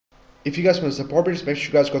If you guys want to support me, just make sure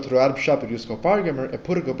you guys go to the item shop and use code Firegamer and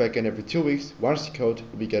put a code back in every 2 weeks once the code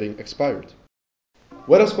will be getting expired.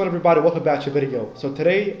 What is going on, everybody? Welcome back to the video. So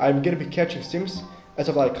today I'm going to be catching Simps as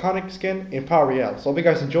of the Ikonik skin in Royale. So I hope you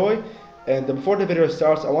guys enjoy. And before the video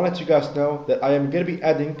starts, I want to let you guys know that I am going to be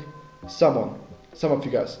adding some of you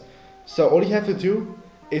guys. So all you have to do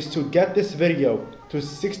is to get this video to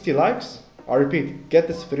 60 likes. I repeat, get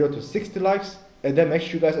this video to 60 likes, and then make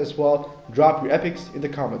sure you guys as well drop your epics in the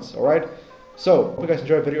comments, alright? So, hope you guys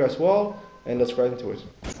enjoy the video as well, and let's get into it.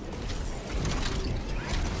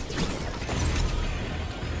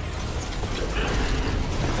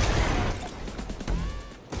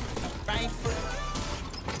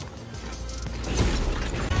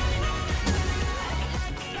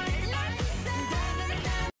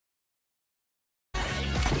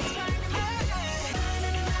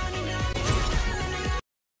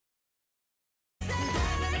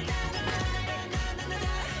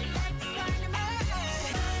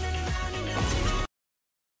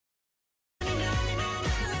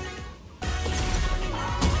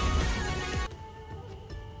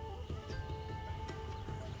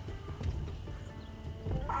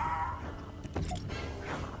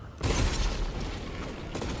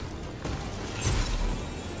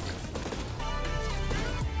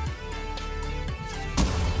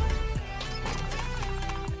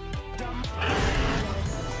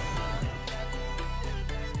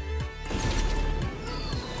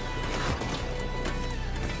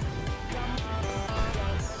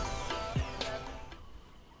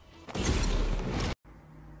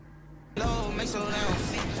 So they don't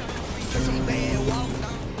see some bad walk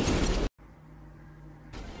down.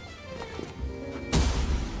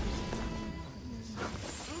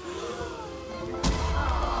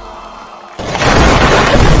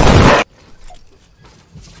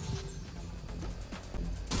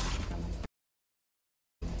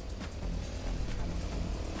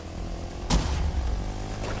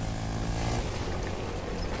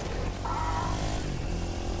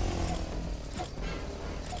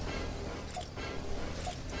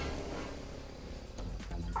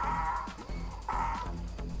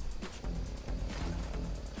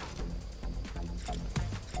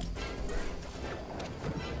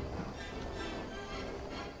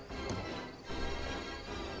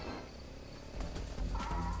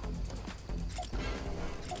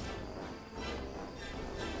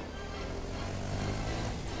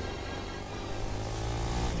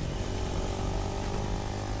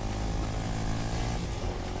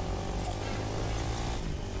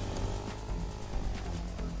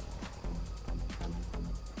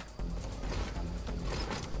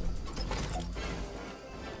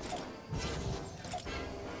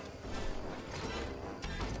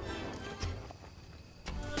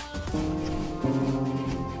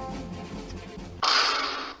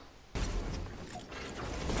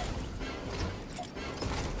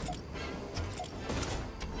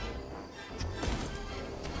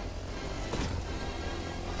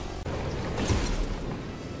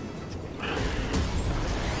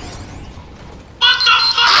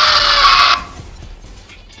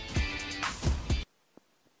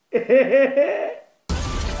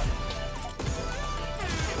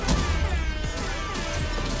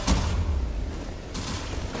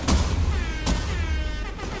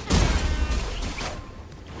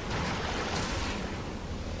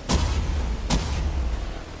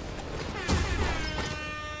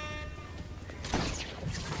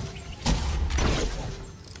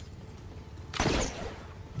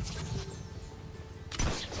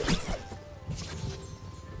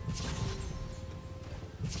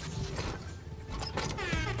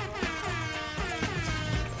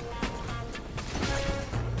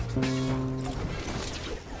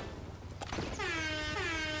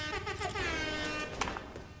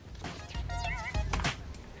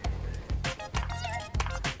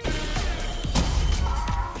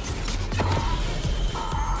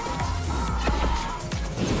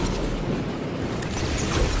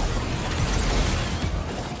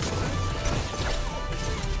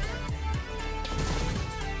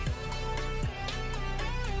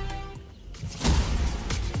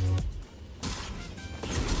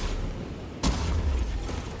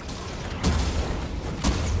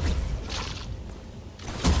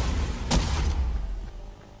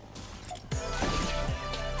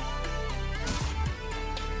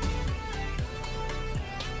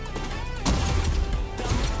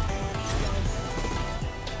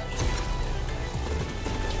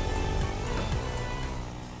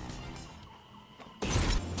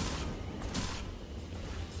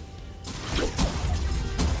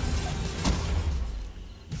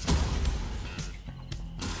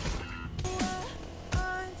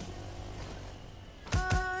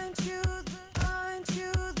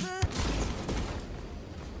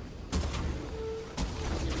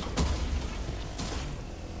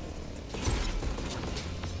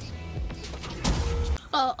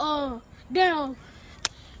 damn,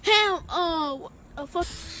 ham, fuck.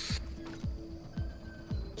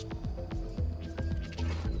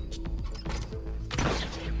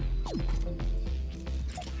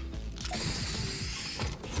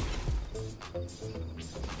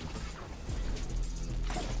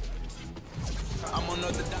 I'm on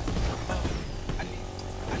another dot. I need.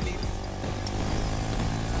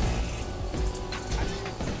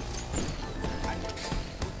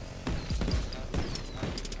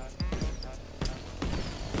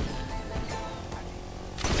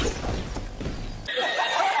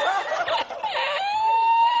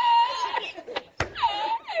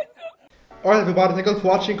 Alright everybody, thank you for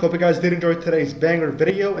watching. Hope you guys did enjoy today's banger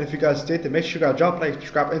video, and if you guys did, then make sure you guys drop a like,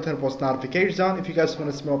 subscribe, and turn post notifications on if you guys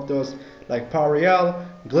want to see more of those like Power Royale,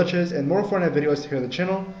 glitches, and more Fortnite videos here on the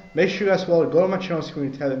channel. Make sure you guys follow, go to my channel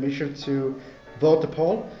screen tab, and make sure to vote the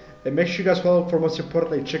poll. And make sure you guys follow, for most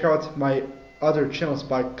importantly, check out my other channels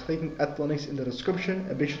by clicking at the links in the description,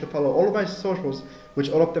 and make sure to follow all of my socials, which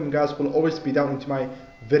all of them guys will always be down into my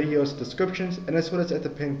videos descriptions, and as well as at the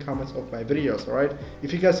pinned comments of my videos. Alright,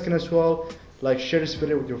 if you guys can as well like share this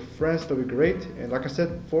video with your friends, that would be great. And like I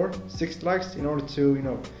said before, 6 likes in order to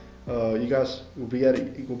you guys will be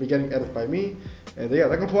getting edited by me. And yeah,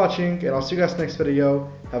 thank you for watching, and I'll see you guys next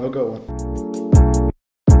video. Have a good one.